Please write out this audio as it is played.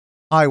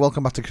Hi,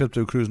 welcome back to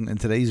Crypto Cruising. In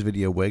today's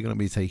video, we're going to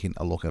be taking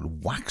a look at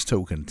Wax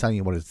Token, telling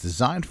you what it's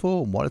designed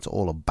for and what it's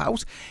all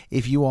about.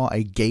 If you are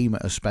a gamer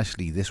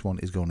especially, this one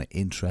is going to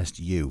interest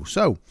you.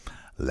 So,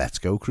 let's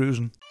go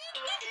cruising.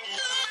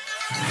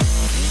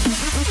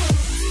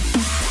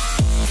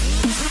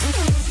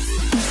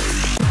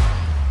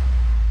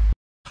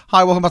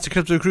 Hi, welcome back to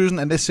Crypto Cruising.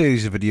 In this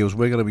series of videos,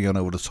 we're going to be going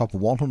over the top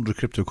 100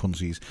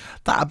 cryptocurrencies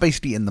that are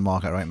basically in the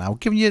market right now,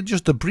 giving you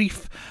just a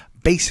brief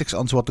basics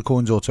onto what the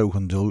coins or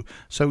tokens do,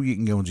 so you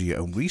can go and do your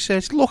own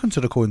research, look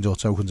into the coins or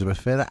tokens a bit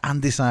further,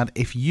 and decide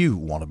if you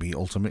want to be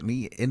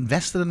ultimately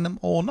invested in them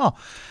or not.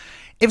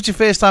 If it's your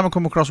first time to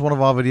come across one of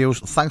our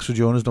videos, thanks for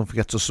joining us. Don't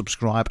forget to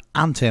subscribe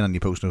and turn on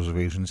your post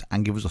notifications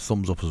and give us a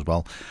thumbs up as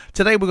well.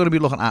 Today we're going to be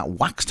looking at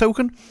Wax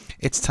Token.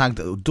 It's tagged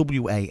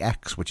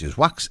WAX, which is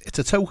Wax. It's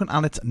a token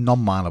and it's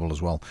non-mineable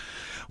as well.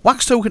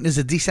 Wax Token is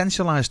a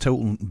decentralized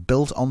token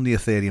built on the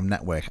Ethereum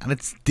network, and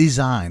it's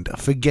designed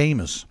for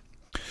gamers.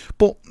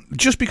 But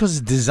just because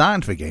it's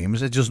designed for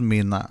gamers, it doesn't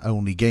mean that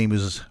only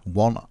gamers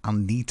want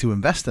and need to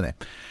invest in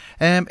it.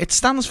 It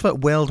stands for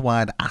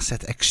Worldwide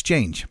Asset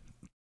Exchange.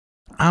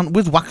 And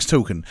with Wax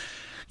Token,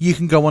 you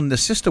can go on the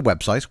sister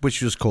website,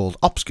 which is called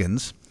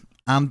Opskins.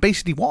 And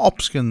basically what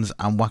Opskins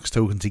and Wax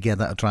Token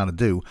together are trying to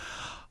do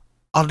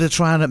are they're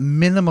trying to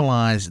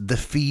minimize the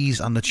fees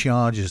and the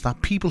charges that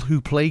people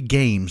who play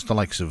games, the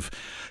likes of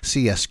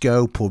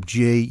CSGO,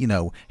 PUBG,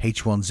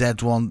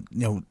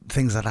 H1Z1,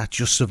 things like that,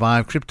 Just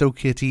Survive,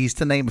 CryptoKitties,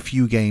 to name a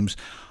few games.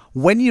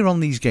 When you're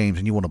on these games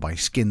and you want to buy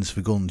skins for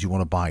guns, you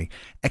want to buy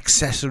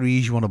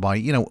accessories, you want to buy,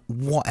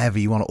 whatever,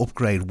 you want to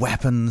upgrade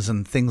weapons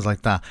and things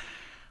like that,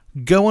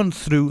 going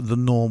through the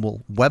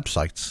normal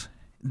websites,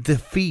 the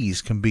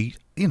fees can be,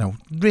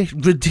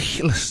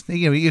 ridiculous.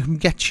 You can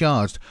get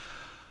charged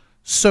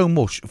so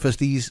much for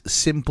these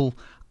simple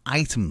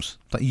items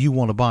that you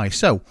want to buy.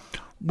 So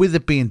with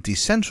it being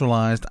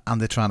decentralized and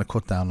they're trying to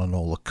cut down on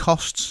all the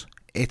costs,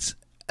 it's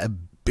a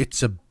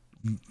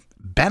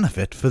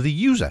benefit for the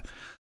user.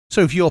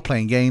 So if you're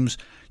playing games,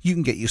 you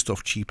can get your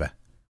stuff cheaper,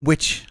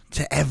 which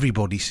to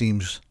everybody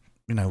seems,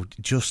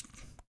 just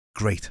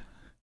great,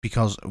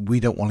 because we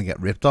don't want to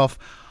get ripped off.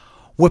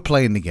 We're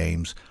playing the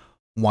games.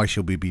 Why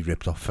should we be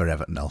ripped off for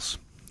everything else?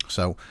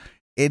 So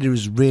it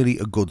is really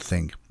a good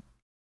thing.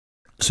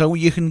 So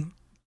you can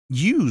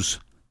use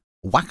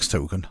Wax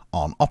Token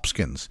on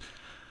Opskins.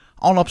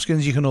 On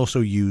Opskins, you can also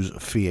use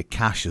fiat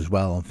cash as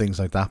well and things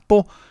like that,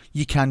 but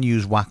you can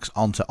use Wax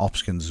onto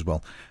Opskins as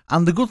well.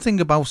 And the good thing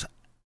about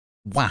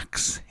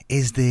Wax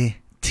is the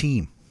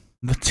team.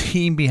 The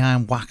team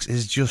behind Wax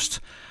is just,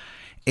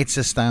 it's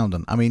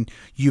astounding. I mean,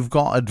 you've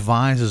got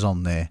advisors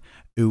on there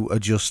who are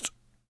just,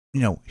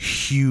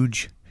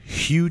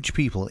 huge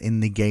people in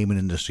the gaming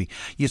industry.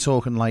 You're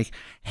talking like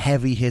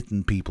heavy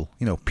hitting people,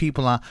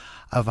 people that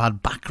have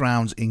had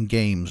backgrounds in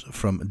games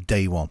from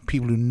day one,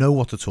 people who know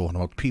what they're talking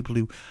about, people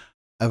who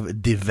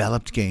have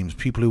developed games,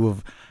 people who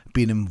have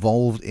been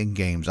involved in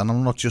games. And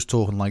I'm not just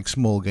talking like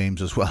small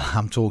games as well,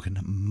 I'm talking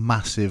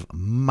massive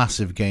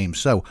games.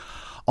 So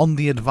on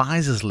the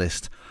advisors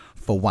list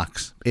for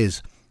Wax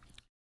is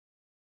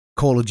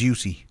Call of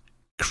Duty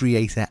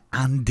creator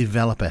and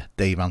developer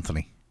Dave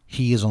Anthony.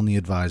 He is on the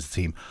advisor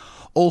team.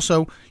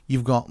 Also,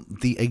 you've got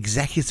the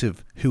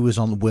executive who is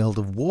on the World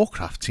of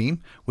Warcraft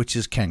team, which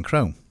is Ken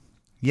Crone.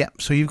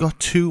 Yep, so you've got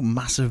two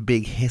massive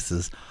big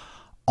hitters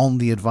on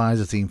the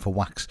advisor team for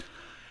Wax.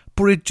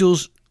 But it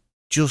does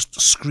just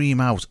scream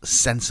out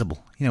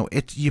sensible.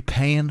 You're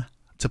paying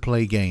to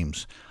play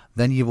games.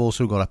 Then you've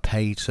also got to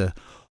pay to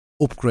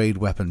upgrade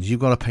weapons. You've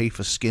got to pay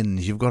for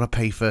skins. You've got to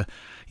pay for,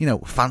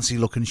 fancy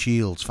looking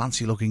shields,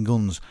 fancy looking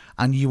guns.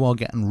 And you are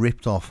getting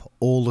ripped off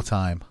all the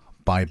time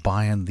by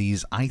buying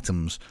these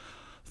items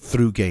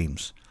through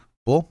games.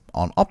 But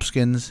on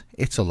Opskins,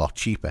 it's a lot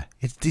cheaper.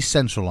 It's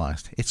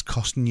decentralized. It's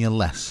costing you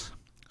less.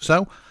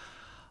 So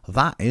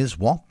that is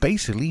what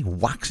basically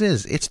Wax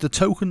is. It's the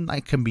token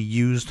that can be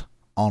used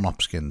on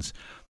Opskins.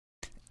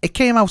 It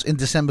came out in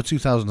December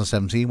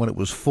 2017 when it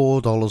was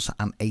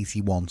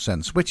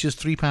 $4.81, which is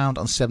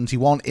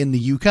 £3.71 in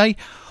the UK.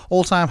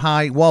 All-time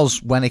high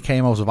was when it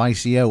came out of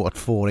ICO at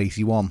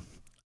 $4.81.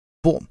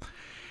 But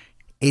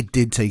it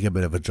did take a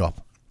bit of a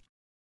drop.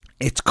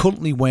 It's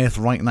currently worth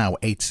right now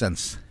 8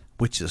 cents,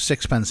 which is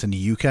 6 pence in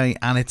the UK,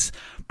 and it's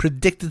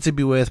predicted to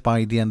be worth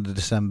by the end of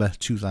December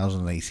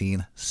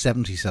 2018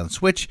 70 cents,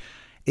 which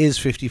is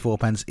 54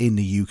 pence in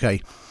the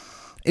UK.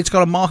 It's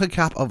got a market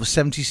cap of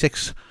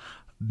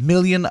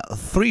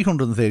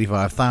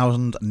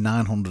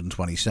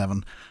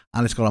 76,335,927,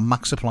 and it's got a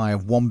max supply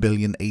of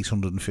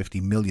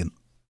 1,850,000,000.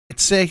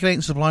 Its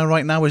circulating supply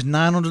right now is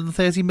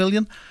 930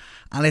 million,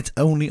 and it's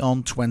only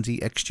on 20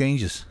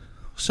 exchanges.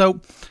 So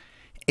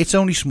it's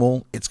only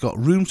small, it's got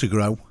room to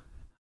grow,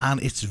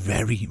 and it's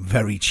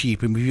very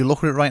cheap. And if you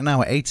look at it right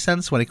now at 8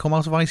 cents when it come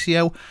out of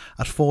ICO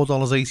at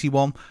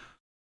 $4.81,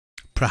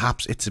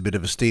 perhaps it's a bit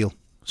of a steal.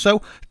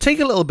 So take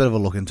a little bit of a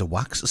look into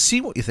Wax,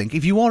 see what you think.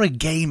 If you are a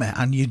gamer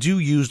and you do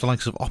use the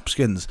likes of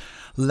Opskins,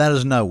 let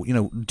us know.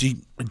 Do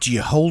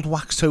you hold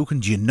Wax Token?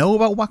 Do you know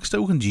about Wax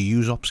Token? Do you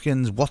use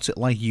Opskins? What's it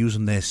like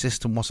using their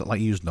system? What's it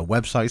like using their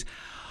website?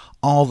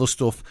 All the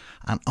stuff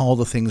and all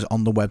the things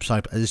on the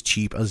website as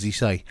cheap as they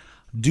say.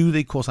 Do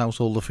they cut out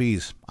all the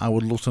fees? I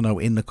would love to know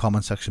in the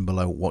comment section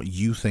below what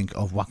you think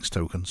of Wax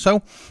Token.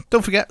 So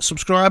don't forget,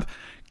 subscribe,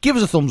 give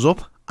us a thumbs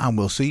up, and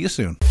we'll see you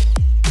soon.